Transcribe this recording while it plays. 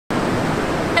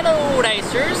Hello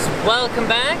Dicers, welcome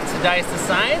back to Dice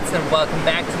Decides and welcome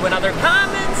back to another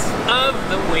Comments of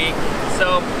the Week.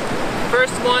 So,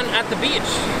 first one at the beach.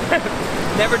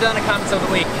 Never done a Comments of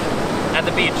the Week at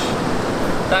the beach.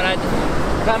 Thought I'd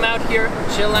come out here,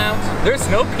 chill out. There's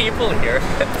no people here.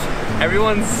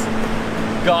 Everyone's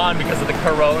gone because of the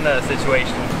corona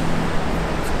situation.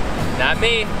 Not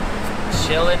me,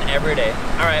 chilling every day.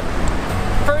 Alright,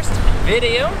 first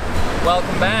video,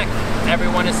 welcome back.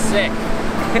 Everyone is sick.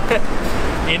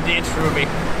 Indeed, Shroomy.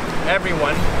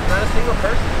 Everyone, not a single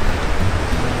person.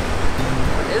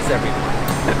 Where is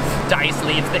everyone? Dice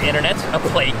leaves the internet, a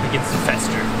plague begins to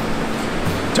fester.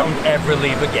 Don't ever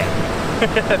leave again.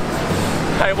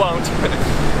 I won't.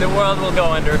 The world will go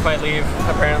under if I leave,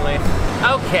 apparently.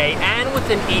 Okay, and with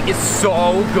an E is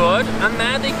so good. I'm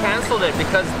mad they canceled it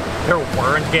because they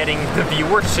weren't getting the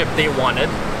viewership they wanted,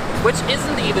 which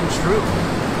isn't even true.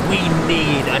 We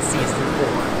need a season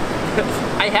 4.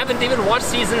 I haven't even watched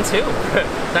season 2.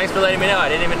 Thanks for letting me know. I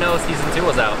didn't even know season 2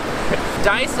 was out.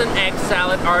 Dice and egg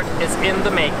salad art is in the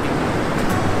making.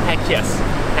 Heck yes.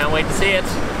 Can't wait to see it.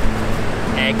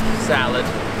 Egg salad.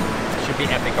 Should be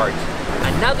epic art.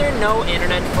 Another no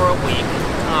internet for a week.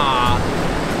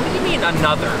 What do you mean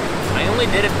another? I only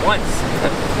did it once.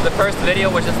 The first video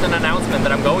was just an announcement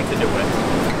that I'm going to do it.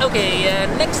 Okay,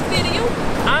 next video.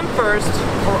 I'm first,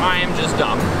 or I am just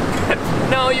dumb.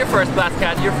 No, you're first, Blast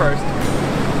Cat, you're first.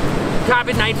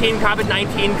 COVID-19,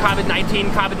 COVID-19,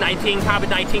 COVID-19, COVID-19,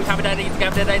 COVID-19, COVID-19,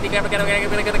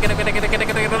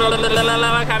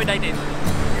 COVID-19.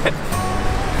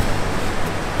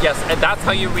 Yes, and that's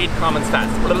how you read comments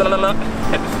fast.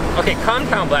 Okay, calm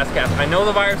down, Blast Cat. I know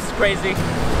the virus is crazy.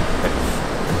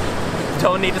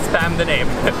 Don't need to spam the name.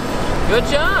 Good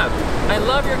job. I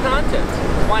love your content.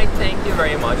 Why, thank you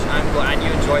very much. I'm glad you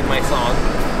enjoyed my song.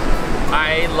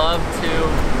 I love to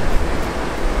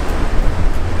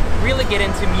really get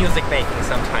into music making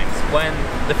sometimes when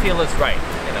the feel is right.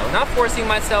 You know, not forcing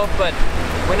myself, but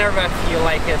whenever I feel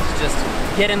like it, just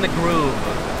get in the groove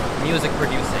of music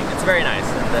producing. It's very nice,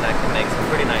 and then I can make some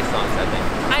pretty nice songs, I think.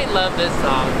 I love this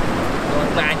song. So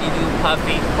I'm glad you do,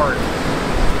 Puffy, or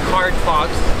Card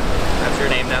Fox. That's your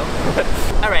name now.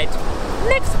 Alright,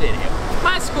 next video.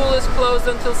 My school is closed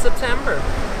until September.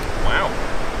 Wow,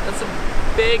 that's a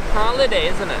big holiday,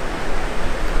 isn't it?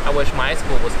 I wish my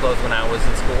school was closed when I was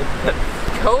in school.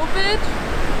 COVID?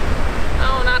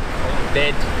 No, not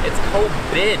COVID. It's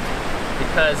COVID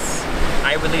because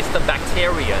I released a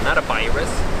bacteria, not a virus.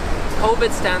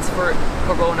 COVID stands for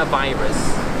coronavirus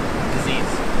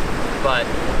disease, but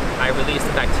I released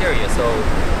a bacteria, so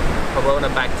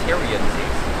coronabacteria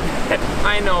disease.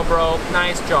 I know, bro.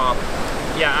 Nice job.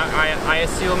 Yeah, I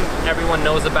assume everyone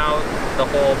knows about the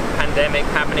whole pandemic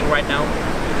happening right now.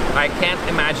 I can't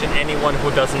imagine anyone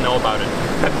who doesn't know about it.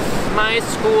 My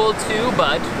school too,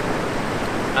 bud.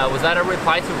 Was that a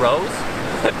reply to Rose?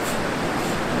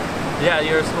 Yeah,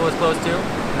 your school is closed too?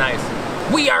 Nice.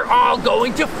 We are all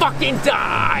going to fucking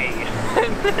die!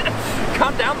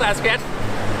 Calm down, Blast Cat.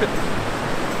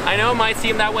 I know it might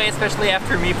seem that way, especially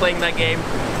after me playing that game,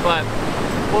 but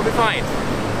we'll be fine.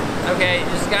 Okay, you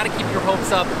just gotta keep your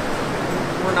hopes up.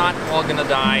 We're not all gonna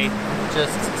die.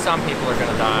 Just some people are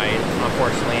gonna die,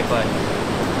 unfortunately, but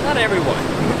not everyone.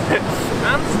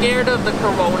 I'm scared of the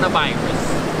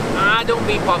coronavirus. Don't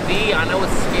be puffy. I know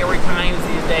it's scary times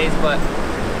these days, but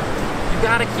you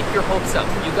gotta keep your hopes up.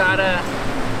 You gotta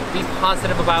be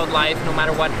positive about life no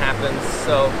matter what happens.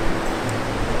 So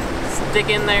stick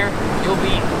in there. You'll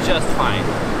be just fine.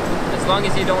 As long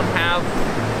as you don't have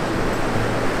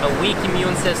a weak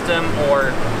immune system or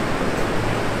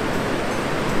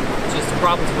just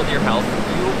problems with your health,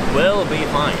 you will be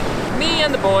fine. Me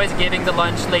and the boys giving the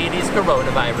lunch ladies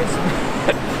coronavirus.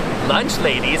 Lunch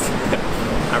ladies.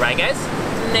 Alright guys,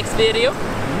 next video,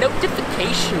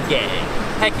 notification gang.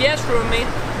 Heck yes, roommate.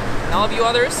 And all of you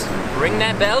others, ring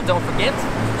that bell, don't forget.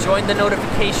 Join the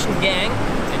notification gang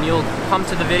and you'll come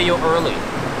to the video early.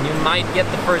 And you might get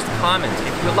the first comment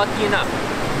if you're lucky enough.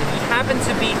 If you happen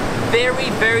to be very,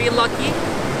 very lucky,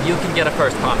 you can get a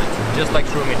first comment, just like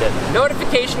Shroomy did.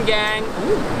 Notification gang,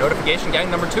 ooh, notification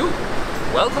gang number 2.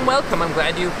 Welcome, welcome, I'm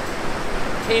glad you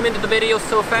came into the video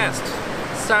so fast.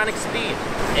 Sonic speed.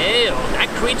 Ew, that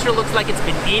creature looks like it's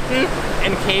been eaten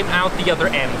and came out the other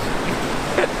end.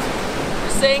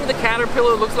 You're saying the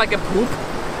caterpillar looks like a poop?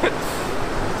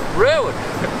 Rude.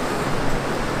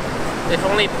 If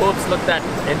only poops looked that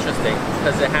interesting,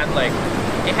 because it had lines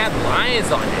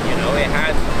on it, you know, it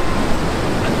had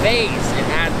a face, it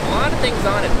had a lot of things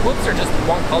on it. Poops are just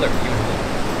one color usually.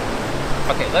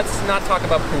 Okay, let's not talk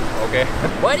about poop, okay?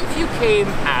 What if you came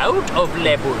out of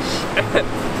Le Bush?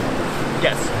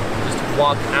 Yes, just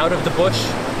walk out of the bush,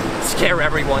 scare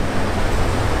everyone.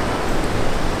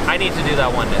 I need to do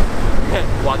that one day.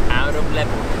 Walk out of the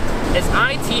bush. Is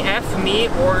ITF me,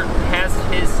 or has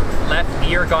his left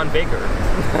ear gone bigger?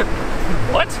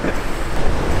 What?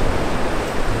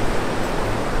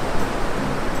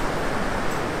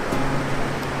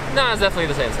 No, it's definitely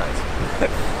the same size.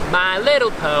 My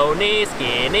little pony,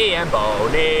 skinny and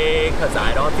bony, 'cause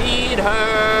I don't feed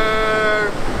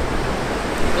her.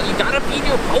 Well, you gotta feed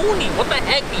your pony. What the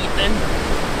heck, Ethan?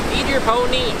 Feed your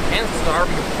pony and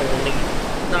starve your pony.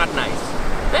 Not nice.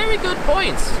 Very good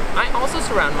points. I also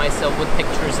surround myself with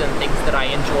pictures and things that I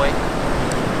enjoy.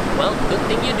 Well, good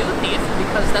thing you do, Thief,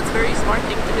 because that's a very smart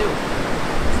thing to do.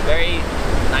 It's very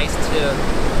nice to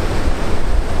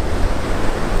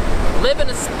live in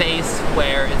a space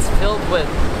where it's filled with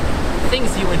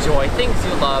things you enjoy, things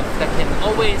you love, that can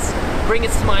always bring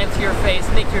a smile to your face,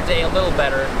 make your day a little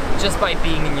better just by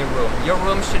being in your room. Your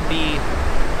room should be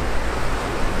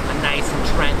a nice and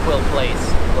tranquil place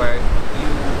where you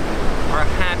are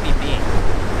happy being.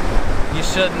 You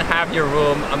shouldn't have your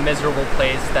room a miserable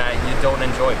place that you don't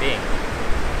enjoy being.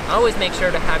 Always make sure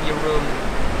to have your room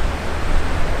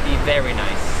be very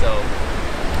nice. So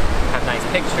have nice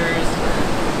pictures,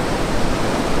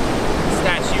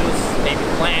 statues, maybe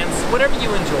plants, whatever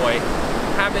you enjoy,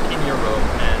 have it in your room,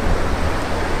 and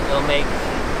it'll make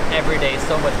every day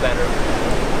so much better.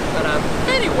 But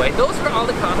anyway, those were all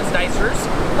the comments, Dicers.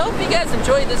 Hope you guys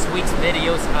enjoyed this week's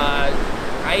videos.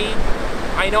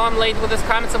 I know I'm late with this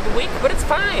comments of the week, but it's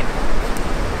fine.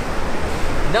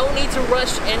 No need to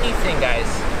rush anything, guys.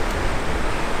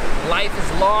 Life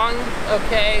is long,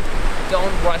 okay?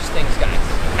 Don't rush things, guys.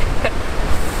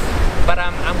 But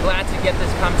I'm glad to get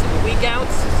this comments of the week out,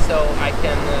 so I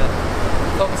can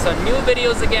focus on new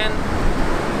videos again.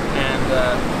 And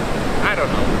I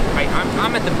don't know.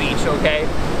 I'm at the beach, okay?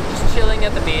 Just chilling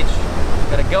at the beach.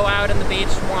 Gonna go out in the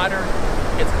beach water.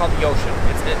 It's called the ocean.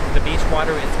 The beach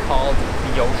water is called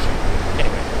the ocean.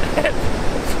 Anyway.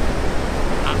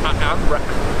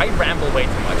 I ramble way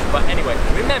too much, but anyway,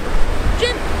 remember,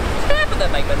 Jim, subscribe to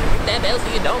that like button, hit that bell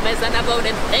so you don't miss an upload,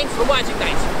 and thanks for watching,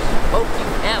 guys. Hope you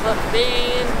have a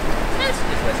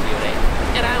fantastic rest of your day,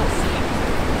 and I will see you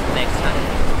next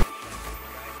time.